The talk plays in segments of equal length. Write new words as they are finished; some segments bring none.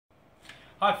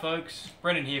Hi folks,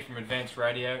 Brendan here from Advanced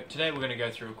Radio. Today we're going to go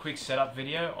through a quick setup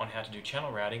video on how to do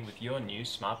channel routing with your new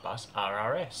smart Bus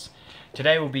RRS.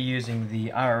 Today we'll be using the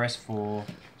RRS for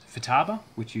Futaba,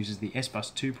 which uses the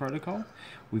S-Bus 2 protocol.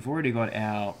 We've already got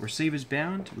our receivers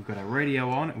bound, we've got our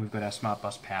radio on, and we've got our smart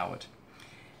bus powered.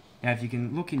 Now if you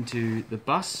can look into the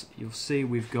bus, you'll see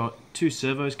we've got two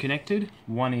servos connected,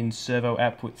 one in servo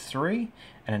output 3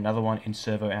 and another one in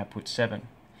servo output 7.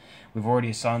 We've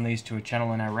already assigned these to a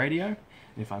channel in our radio.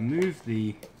 If I move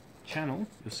the channel,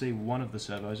 you'll see one of the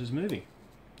servos is moving.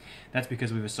 That's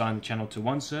because we've assigned the channel to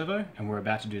one servo and we're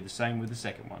about to do the same with the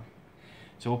second one.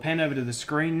 So we'll pan over to the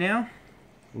screen now.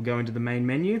 We'll go into the main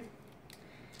menu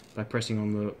by pressing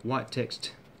on the white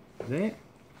text there.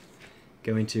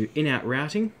 Go into in-out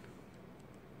routing,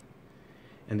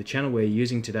 and the channel we're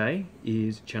using today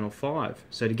is channel 5.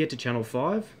 So to get to channel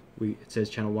 5, it says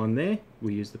channel 1 there.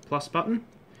 We use the plus button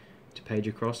to page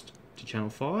across to channel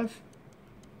 5.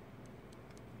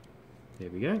 There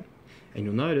we go. And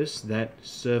you'll notice that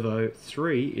servo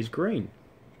 3 is green.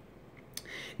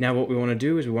 Now what we want to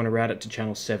do is we want to route it to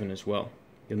channel 7 as well.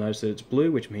 You'll notice that it's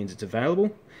blue, which means it's available.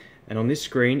 And on this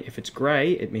screen, if it's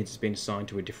grey, it means it's been assigned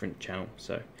to a different channel.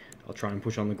 So I'll try and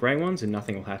push on the grey ones and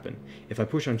nothing will happen. If I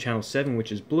push on channel 7,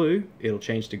 which is blue, it'll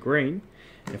change to green.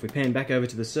 And if we pan back over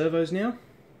to the servos now,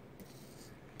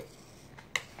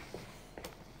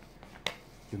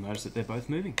 you'll notice that they're both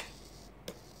moving.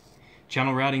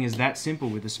 Channel routing is that simple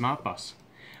with the smart bus.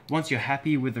 Once you're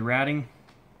happy with the routing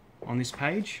on this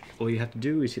page, all you have to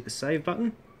do is hit the save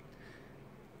button,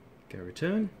 go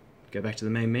return, go back to the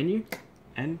main menu,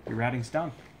 and your routing's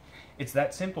done. It's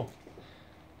that simple.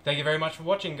 Thank you very much for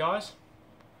watching, guys.